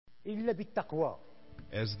إلا بالتقوى.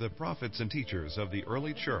 As the prophets and teachers of the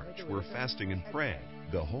early church were fasting and praying,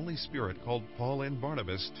 the Holy Spirit called Paul and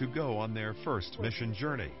Barnabas to go on their first mission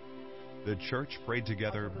journey. The church prayed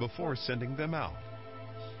together before sending them out.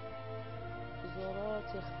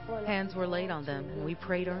 Hands were laid on them, and we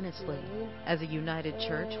prayed earnestly. As a united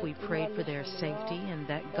church, we prayed for their safety and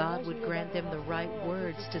that God would grant them the right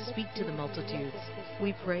words to speak to the multitudes.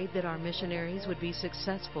 We prayed that our missionaries would be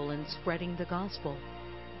successful in spreading the gospel.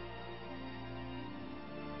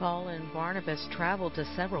 Paul and Barnabas traveled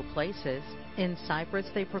to several places. In Cyprus,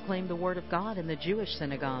 they proclaimed the word of God in the Jewish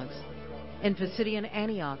synagogues. In Pisidian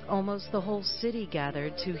Antioch, almost the whole city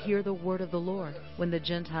gathered to hear the word of the Lord. When the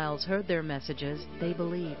Gentiles heard their messages, they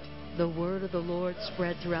believed. The word of the Lord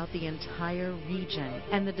spread throughout the entire region,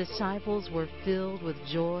 and the disciples were filled with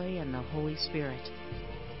joy and the Holy Spirit.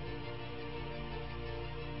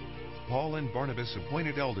 Paul and Barnabas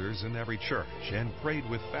appointed elders in every church and prayed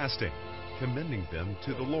with fasting, commending them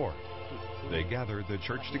to the Lord. They gathered the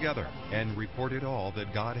church together and reported all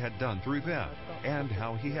that God had done through them and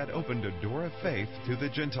how he had opened a door of faith to the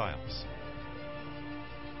Gentiles.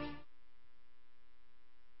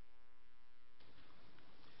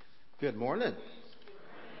 Good morning.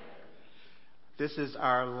 This is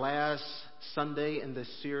our last Sunday in the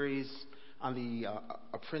series on the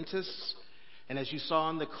apprentice. And as you saw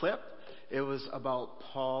in the clip, it was about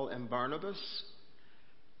Paul and Barnabas.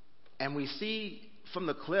 And we see from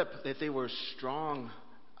the clip that they were strong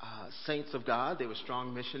saints of God. They were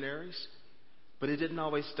strong missionaries. But it didn't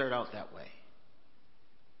always start out that way.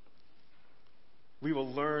 We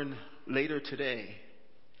will learn later today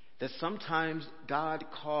that sometimes God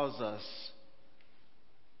calls us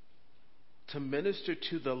to minister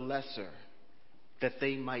to the lesser that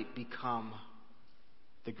they might become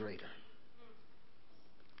the greater.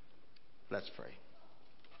 Let's pray.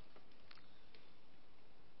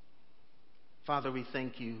 Father, we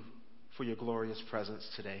thank you for your glorious presence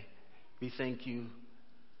today. We thank you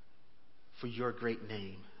for your great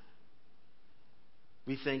name.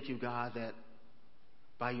 We thank you, God, that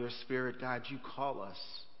by your Spirit, God, you call us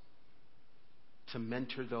to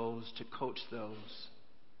mentor those, to coach those,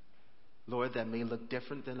 Lord, that may look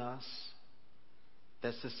different than us,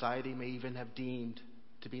 that society may even have deemed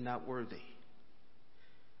to be not worthy.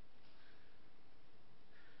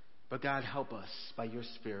 But God, help us by your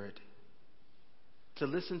Spirit to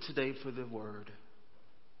listen today for the word.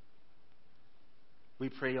 We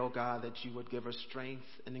pray, oh God, that you would give us strength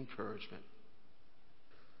and encouragement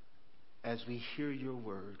as we hear your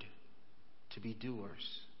word to be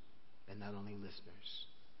doers and not only listeners.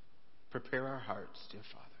 Prepare our hearts, dear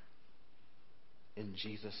Father. In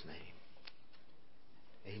Jesus'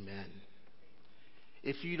 name, amen.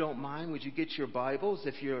 If you don't mind, would you get your Bibles,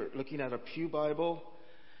 if you're looking at a pew Bible,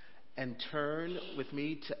 and turn with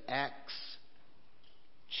me to Acts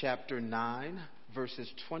chapter 9, verses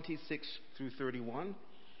 26 through 31.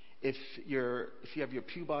 If you have your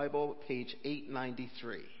pew Bible, page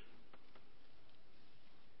 893.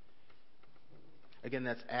 Again,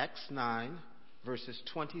 that's Acts 9, verses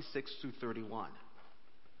 26 through 31.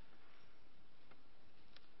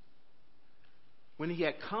 When he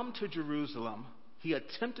had come to Jerusalem, he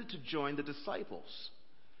attempted to join the disciples,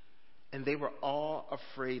 and they were all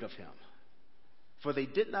afraid of him, for they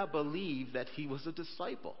did not believe that he was a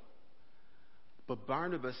disciple. But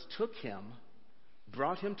Barnabas took him,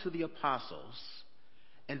 brought him to the apostles,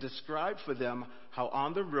 and described for them how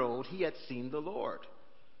on the road he had seen the Lord,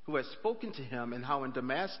 who had spoken to him, and how in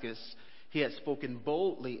Damascus he had spoken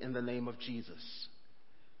boldly in the name of Jesus.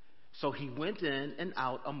 So he went in and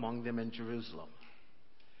out among them in Jerusalem,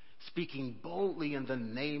 speaking boldly in the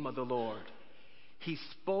name of the Lord. He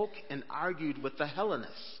spoke and argued with the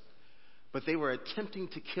Hellenists, but they were attempting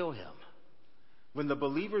to kill him. When the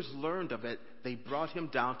believers learned of it, they brought him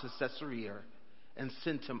down to Caesarea and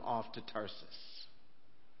sent him off to Tarsus.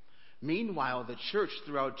 Meanwhile, the church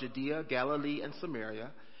throughout Judea, Galilee, and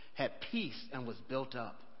Samaria had peace and was built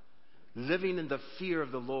up, living in the fear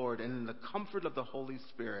of the Lord and in the comfort of the Holy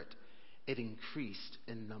Spirit. It increased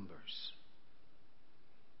in numbers.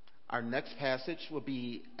 Our next passage will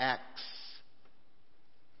be Acts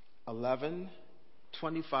 11,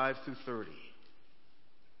 25 through 30.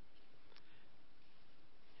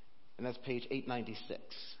 And that's page 896.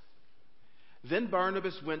 Then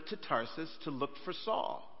Barnabas went to Tarsus to look for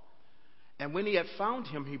Saul. And when he had found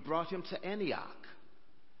him, he brought him to Antioch.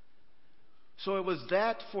 So it was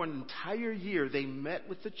that for an entire year they met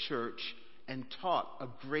with the church and taught a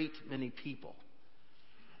great many people.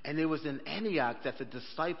 And it was in Antioch that the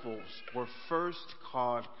disciples were first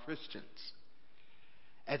called Christians.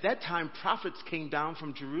 At that time, prophets came down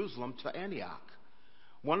from Jerusalem to Antioch.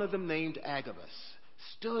 one of them named Agabus,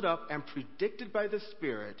 stood up and predicted by the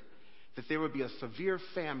Spirit that there would be a severe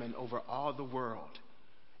famine over all the world.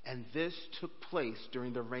 And this took place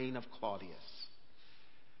during the reign of Claudius.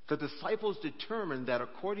 The disciples determined that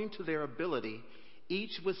according to their ability,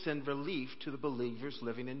 each would send relief to the believers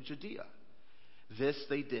living in Judea. This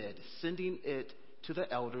they did, sending it to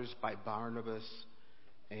the elders by Barnabas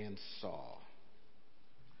and Saul.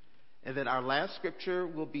 And then our last scripture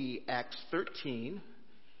will be Acts 13,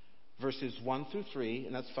 verses 1 through 3,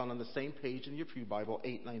 and that's found on the same page in your Pew Bible,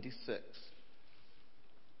 896.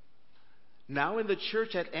 Now in the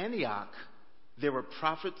church at Antioch, there were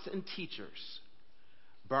prophets and teachers: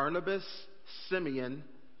 Barnabas, Simeon,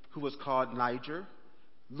 who was called Niger,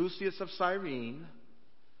 Lucius of Cyrene,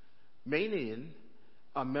 Manaen,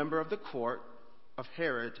 a member of the court of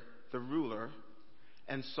Herod the ruler,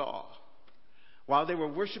 and Saul. While they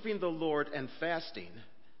were worshiping the Lord and fasting,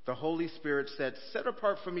 the Holy Spirit said, "Set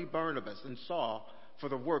apart for me Barnabas and Saul for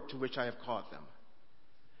the work to which I have called them."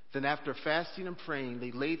 Then after fasting and praying,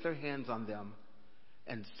 they laid their hands on them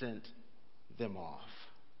and sent them off.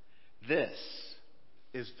 This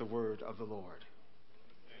is the word of the Lord.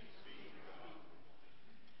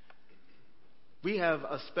 We have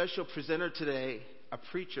a special presenter today, a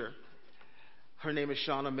preacher. Her name is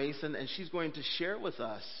Shauna Mason, and she's going to share with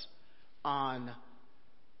us on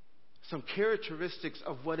some characteristics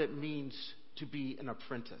of what it means to be an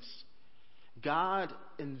apprentice. God,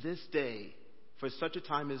 in this day, for such a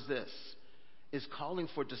time as this, is calling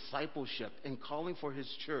for discipleship and calling for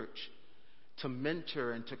his church to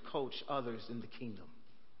mentor and to coach others in the kingdom.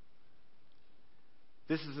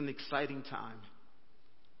 This is an exciting time.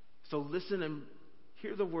 So listen and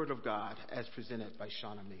hear the word of God as presented by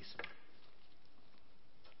Shauna Mason.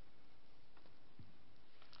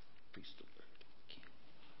 Please do.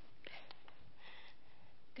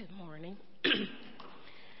 Good morning.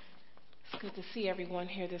 It's good to see everyone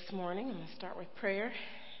here this morning. I'm going to start with prayer.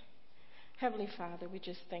 Heavenly Father, we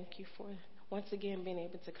just thank you for once again being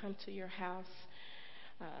able to come to your house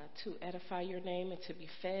to edify your name and to be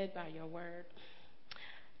fed by your word.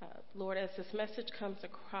 Lord, as this message comes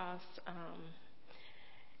across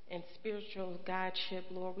in spiritual guideship,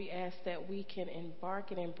 Lord, we ask that we can embark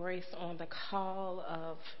and embrace on the call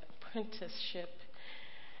of apprenticeship,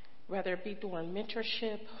 whether it be doing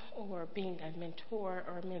mentorship or being a mentor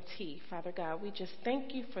or a mentee. Father God, we just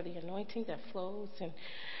thank you for the anointing that flows and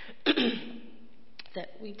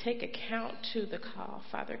that we take account to the call,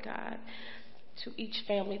 Father God. To each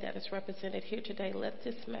family that is represented here today, let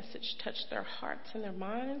this message touch their hearts and their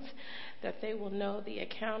minds, that they will know the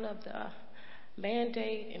account of the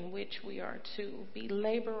mandate in which we are to be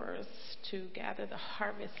laborers to gather the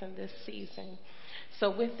harvest in this season. So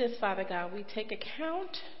with this, Father God, we take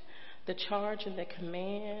account the charge and the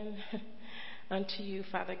command unto you,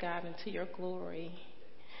 Father God, and to your glory.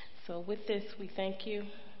 So with this, we thank you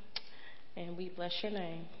and we bless your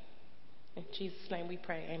name. In Jesus' name we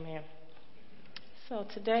pray, amen. So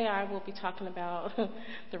today I will be talking about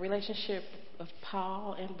the relationship of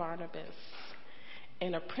Paul and Barnabas,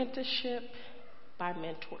 an apprenticeship by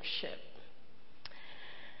mentorship.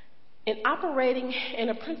 In operating an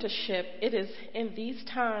apprenticeship, it is in these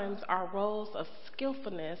times our roles of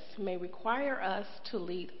skillfulness may require us to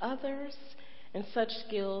lead others in such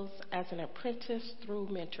skills as an apprentice through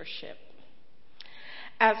mentorship.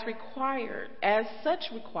 As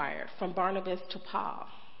such required from Barnabas to Paul.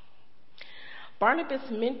 Barnabas'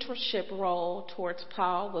 mentorship role towards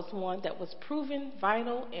Paul was one that was proven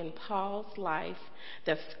vital in Paul's life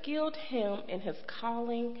that skilled him in his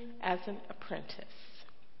calling as an apprentice.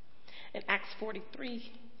 In Acts 4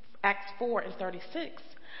 and 36,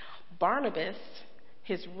 Barnabas,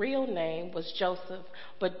 his real name was Joseph,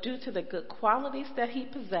 but due to the good qualities that he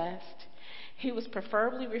possessed, he was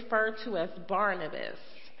preferably referred to as Barnabas,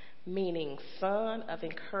 meaning son of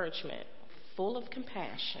encouragement, full of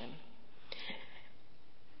compassion.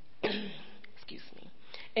 Excuse me.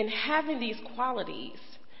 In having these qualities,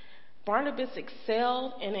 Barnabas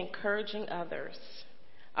excelled in encouraging others.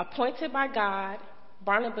 Appointed by God,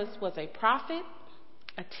 Barnabas was a prophet,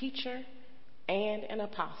 a teacher, and an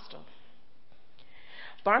apostle.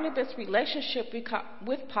 Barnabas' relationship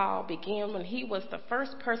with Paul began when he was the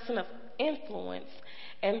first person of influence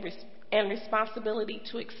and responsibility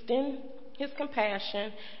to extend his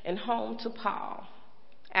compassion and home to Paul.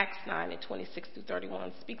 Acts 9 and 26 through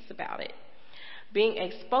 31 speaks about it. Being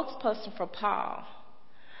a spokesperson for Paul,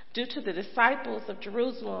 due to the disciples of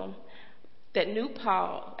Jerusalem that knew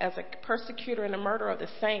Paul as a persecutor and a murderer of the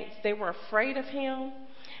saints, they were afraid of him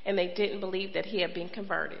and they didn't believe that he had been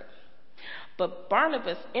converted. But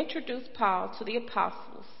Barnabas introduced Paul to the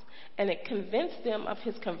apostles and it convinced them of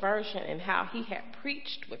his conversion and how he had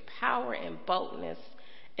preached with power and boldness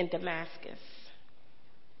in Damascus.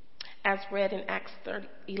 As read in Acts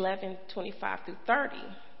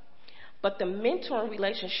 11:25-30. But the mentoring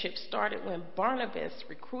relationship started when Barnabas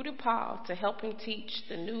recruited Paul to help him teach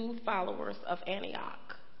the new followers of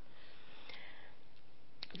Antioch.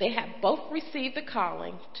 They had both received the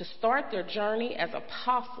calling to start their journey as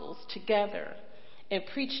apostles together in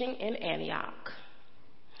preaching in Antioch.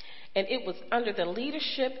 And it was under the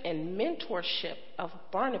leadership and mentorship of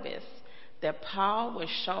Barnabas that Paul was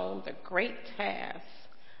shown the great task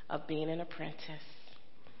of being an apprentice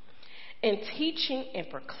in teaching and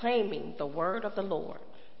proclaiming the word of the Lord.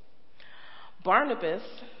 Barnabas,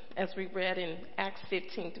 as we read in Acts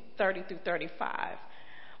 15:30-35,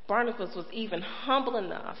 Barnabas was even humble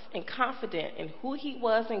enough and confident in who he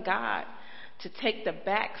was in God to take the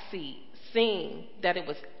back seat, seeing that it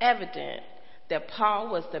was evident that Paul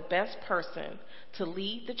was the best person to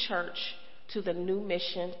lead the church to the new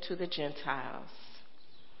mission to the Gentiles.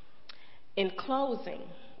 In closing,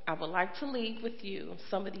 I would like to leave with you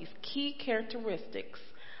some of these key characteristics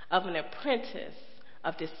of an apprentice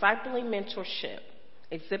of discipling mentorship,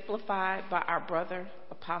 exemplified by our brother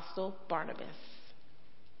Apostle Barnabas.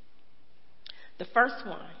 The first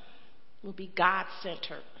one will be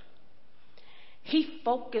God-centered. He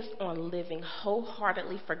focused on living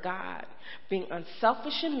wholeheartedly for God, being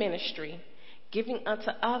unselfish in ministry, giving unto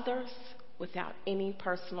others without any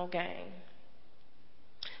personal gain.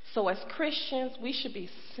 So as Christians, we should be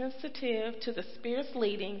sensitive to the Spirit's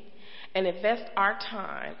leading and invest our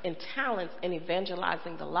time and talents in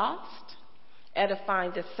evangelizing the lost,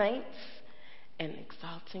 edifying the saints, and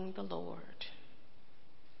exalting the Lord.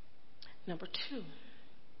 Number 2,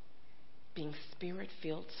 being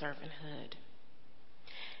Spirit-filled servanthood.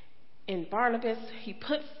 In Barnabas, he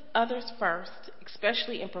put others first,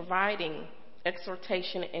 especially in providing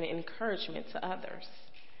exhortation and encouragement to others.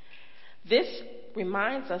 This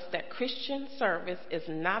reminds us that Christian service is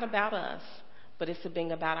not about us, but it's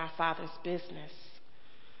being about our Father's business,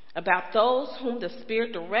 about those whom the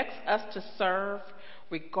Spirit directs us to serve,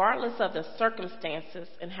 regardless of the circumstances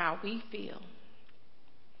and how we feel.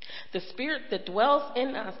 The Spirit that dwells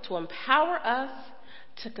in us to empower us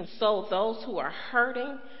to console those who are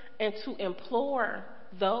hurting and to implore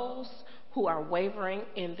those who are wavering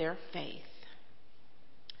in their faith.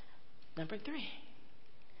 Number 3,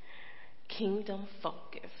 kingdom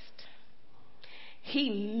focused. He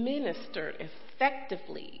ministered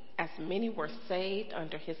effectively as many were saved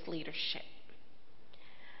under his leadership.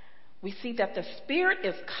 We see that the Spirit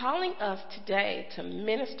is calling us today to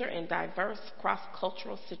minister in diverse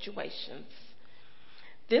cross-cultural situations.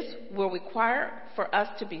 This will require for us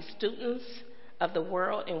to be students of the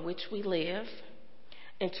world in which we live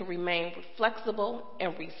and to remain flexible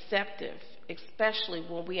and receptive, especially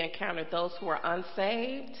when we encounter those who are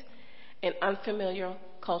unsaved in unfamiliar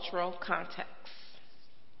cultural contexts.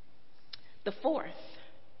 The 4th,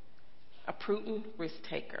 a prudent risk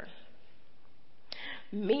taker.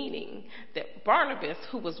 Meaning that Barnabas,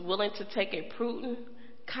 who was willing to take a prudent,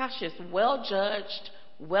 cautious, well-judged,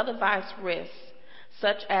 well-advised risk,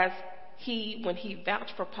 such as when he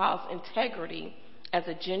vouched for Paul's integrity as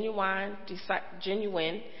a genuine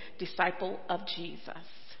disciple of Jesus.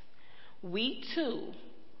 We too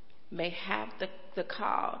may have the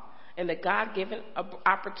call and the God-given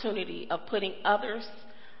opportunity of putting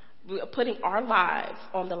our lives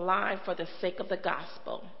on the line for the sake of the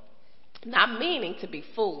gospel. Not meaning to be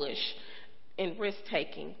foolish in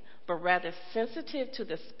risk-taking, but rather sensitive to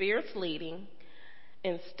the Spirit's leading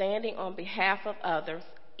and standing on behalf of others,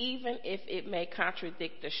 even if it may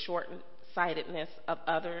contradict the short-sightedness of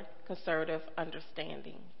other conservative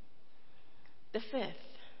understanding. The 5th,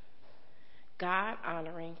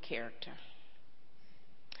 God-honoring character.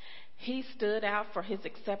 He stood out for his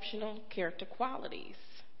exceptional character qualities.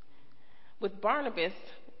 With Barnabas,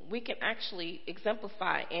 we can actually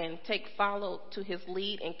exemplify and follow to his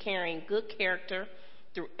lead in carrying good character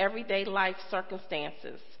through everyday life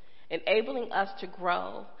circumstances, enabling us to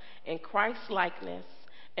grow in Christ's likeness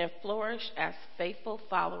and flourish as faithful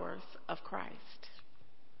followers of Christ.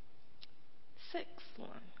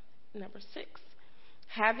 Number 6,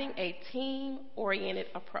 having a team-oriented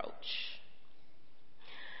approach.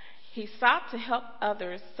 He sought to help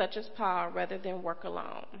others, such as Paul, rather than work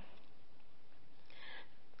alone.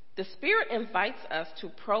 The Spirit invites us to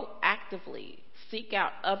proactively seek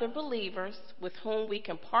out other believers with whom we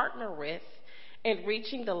can partner with in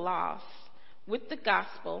reaching the lost with the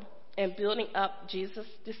gospel and building up Jesus'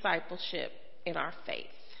 discipleship in our faith.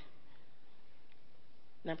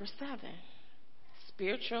 Number 7,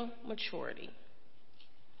 spiritual maturity.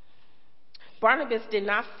 Barnabas did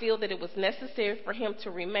not feel that it was necessary for him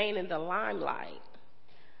to remain in the limelight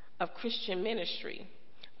of Christian ministry,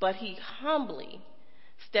 but he humbly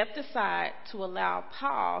stepped aside to allow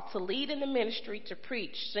Paul to lead in the ministry to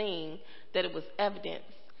preach, seeing that it was evident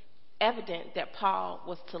that Paul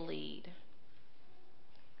was to lead.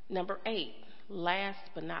 Number 8, last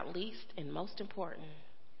but not least and most important,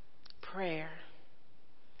 prayer.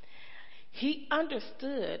 He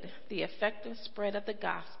understood the effective spread of the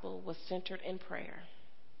gospel was centered in prayer.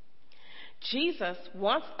 Jesus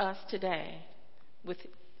wants us today,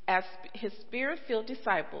 as his spirit-filled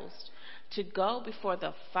disciples, to go before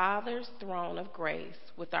the Father's throne of grace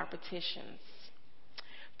with our petitions.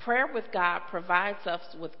 Prayer with God provides us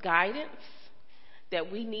with guidance that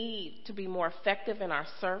we need to be more effective in our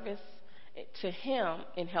service to him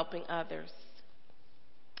in helping others.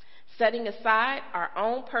 Setting aside our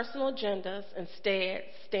own personal agendas, instead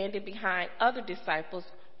standing behind other disciples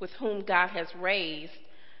with whom God has raised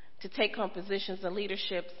to take on positions of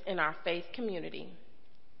leadership in our faith community.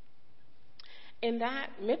 In that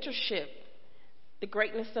mentorship, the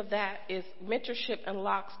greatness of that is mentorship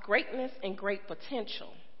unlocks greatness and great potential.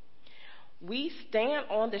 We stand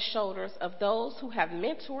on the shoulders of those who have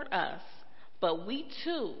mentored us, but we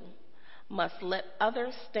too must let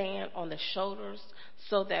others stand on the shoulders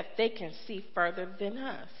so that they can see further than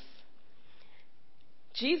us.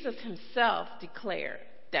 Jesus himself declared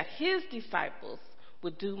that his disciples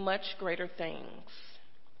would do much greater things.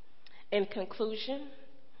 In conclusion,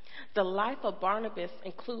 the life of Barnabas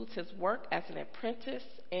includes his work as an apprentice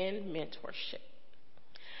in mentorship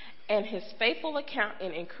and his faithful account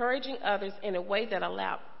in encouraging others in a way that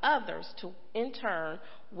allowed others to, in turn,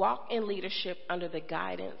 walk in leadership under the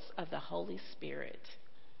guidance of the Holy Spirit.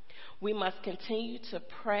 We must continue to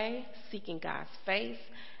pray, seeking God's face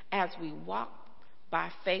as we walk by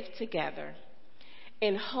faith together,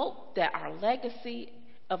 in hope that our legacy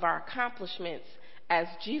of our accomplishments as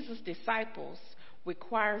Jesus' disciples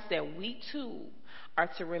requires that we too are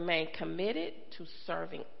to remain committed to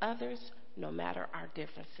serving others no matter our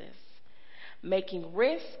differences, making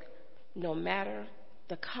risk no matter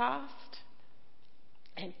the cost,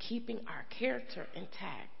 and keeping our character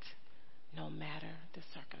intact no matter the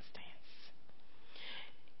circumstance.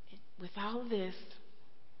 With all this,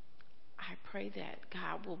 I pray that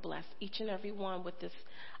God will bless each and every one with this.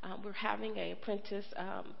 We're having a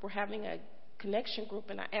connection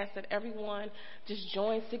group, and I ask that everyone just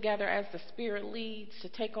joins together as the Spirit leads to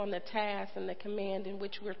take on the task and the command in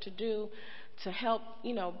which we're to do to help,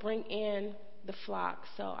 bring in the flock.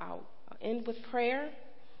 So I'll end with prayer,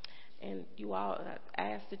 and you all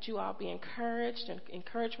ask that you all be encouraged and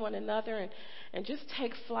encourage one another and just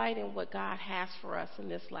take flight in what God has for us in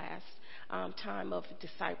this last time of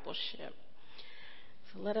discipleship.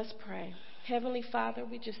 So let us pray. Heavenly Father,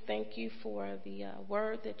 we just thank you for the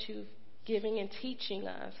word that you've giving and teaching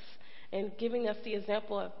us and giving us the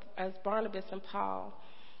example of, as Barnabas and Paul,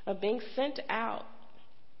 of being sent out,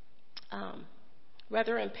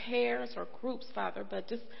 whether in pairs or groups, Father, but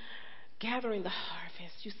just gathering the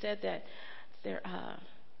harvest. You said that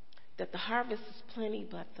that the harvest is plenty,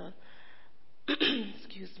 but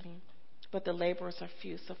but the laborers are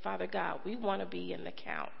few. So, Father God, we want to be in the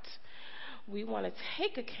count. We want to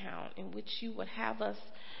take account in which you would have us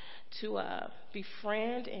to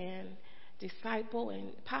befriend and disciple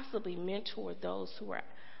and possibly mentor those who are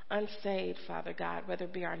unsaved, Father God, whether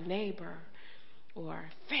it be our neighbor or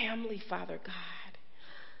family, Father God.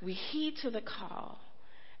 We heed to the call,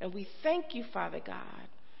 and we thank you, Father God,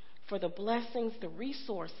 for the blessings, the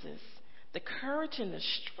resources, the courage, and the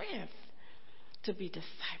strength to be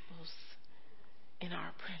disciples in our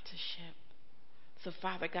apprenticeship. So,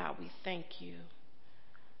 Father God, we thank you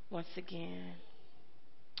once again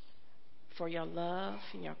for your love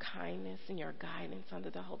and your kindness and your guidance under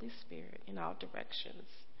the Holy Spirit in all directions.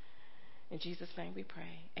 In Jesus' name we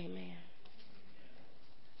pray. Amen.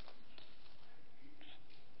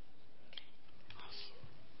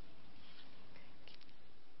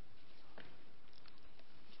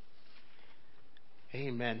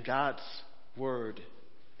 Amen. God's word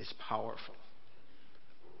is powerful.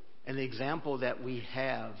 And the example that we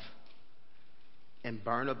have in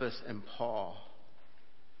Barnabas and Paul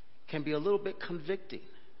can be a little bit convicting.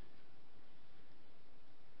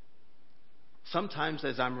 Sometimes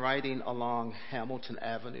as I'm riding along Hamilton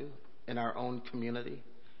Avenue in our own community,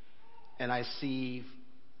 and I see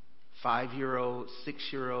 5-year-olds,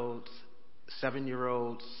 6-year-olds,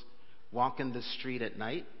 7-year-olds walking the street at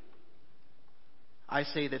night, I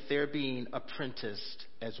say that they're being apprenticed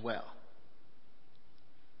as well.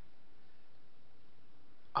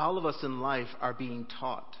 All of us in life are being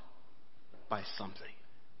taught by something.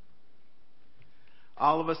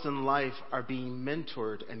 All of us in life are being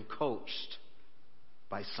mentored and coached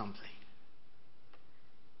by something.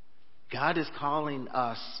 God is calling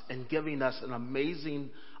us and giving us an amazing,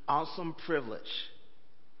 awesome privilege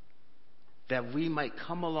that we might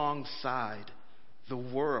come alongside the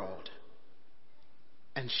world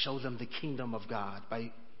and show them the kingdom of God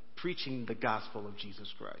by preaching the gospel of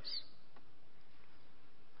Jesus Christ.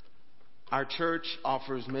 Our church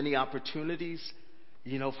offers many opportunities,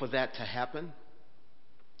 for that to happen.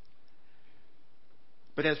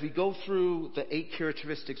 But as we go through the 8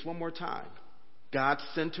 characteristics one more time,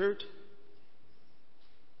 God-centered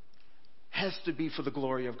has to be for the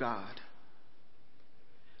glory of God.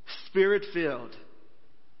 Spirit-filled,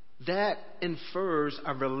 that infers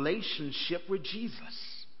a relationship with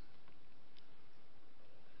Jesus.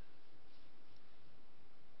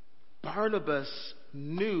 Barnabas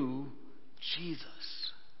knew Jesus.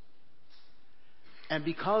 And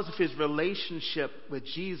because of his relationship with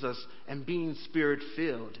Jesus and being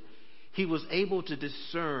Spirit-filled, he was able to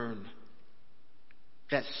discern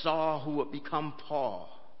that Saul, who would become Paul,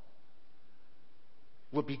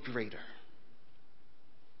 would be greater.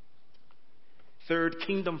 Third,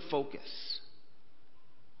 kingdom focus.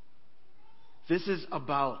 This is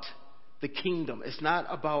about the kingdom. It's not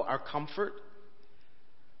about our comfort,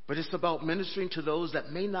 but it's about ministering to those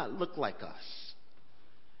that may not look like us,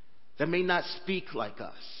 that may not speak like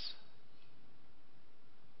us.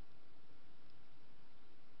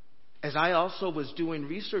 As I also was doing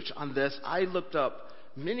research on this, I looked up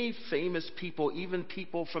many famous people, even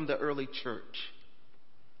people from the early church.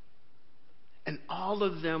 And all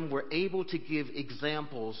of them were able to give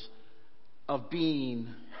examples of being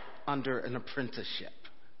under an apprenticeship.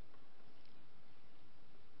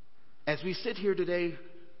 As we sit here today,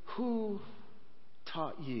 who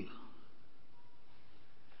taught you?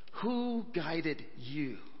 Who guided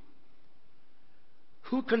you?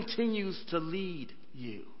 Who continues to lead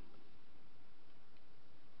you?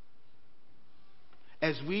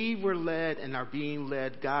 As we were led and are being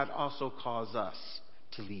led, God also calls us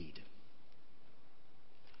to lead.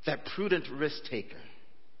 That prudent risk taker.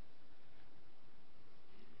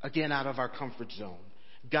 Again, out of our comfort zone.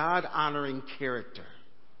 God-honoring character.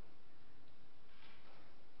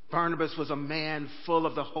 Barnabas was a man full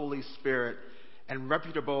of the Holy Spirit and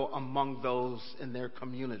reputable among those in their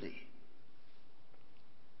community.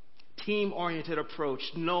 Team-oriented approach.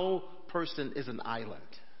 No person is an island.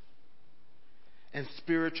 And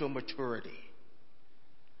spiritual maturity.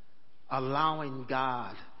 Allowing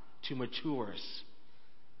God to mature us.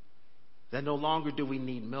 That no longer do we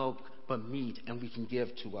need milk, but meat, and we can give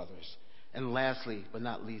to others. And lastly, but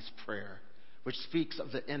not least, prayer, which speaks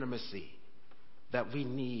of the intimacy that we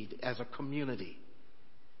need as a community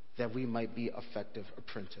that we might be effective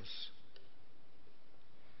apprentice.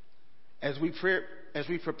 As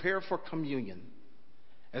we prepare for communion,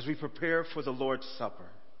 as we prepare for the Lord's Supper,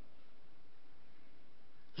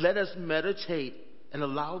 let us meditate and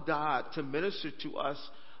allow God to minister to us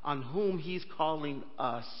on whom He's calling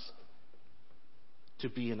us to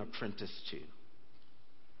be an apprentice to.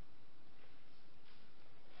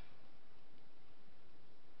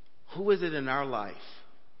 Who is it in our life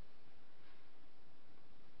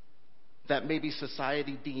that maybe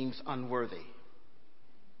society deems unworthy,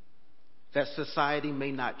 that society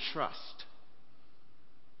may not trust,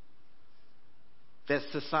 that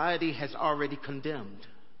society has already condemned?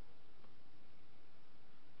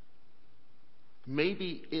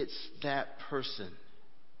 Maybe it's that person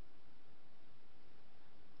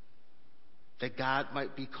that God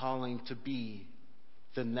might be calling to be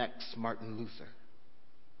the next Martin Luther,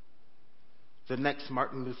 the next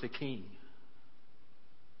Martin Luther King,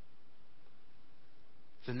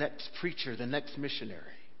 the next preacher, the next missionary.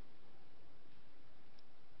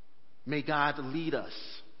 May God lead us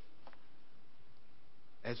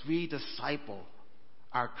as we disciple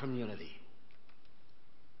our community,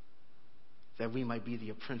 that we might be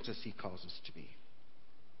the apprentice He calls us to be.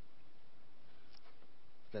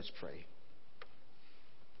 Let's pray.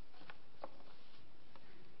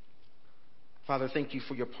 Father, thank you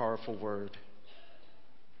for your powerful word.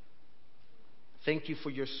 Thank you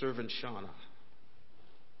for your servant Shauna,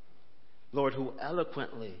 Lord, who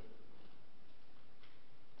eloquently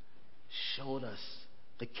showed us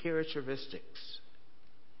the characteristics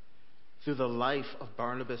through the life of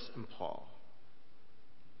Barnabas and Paul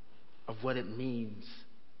of what it means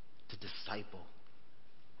to disciple,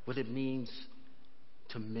 what it means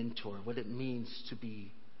to mentor, what it means to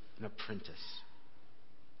be an apprentice.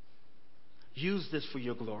 Use this for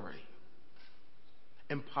your glory.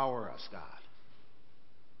 Empower us, God.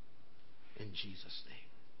 In Jesus' name.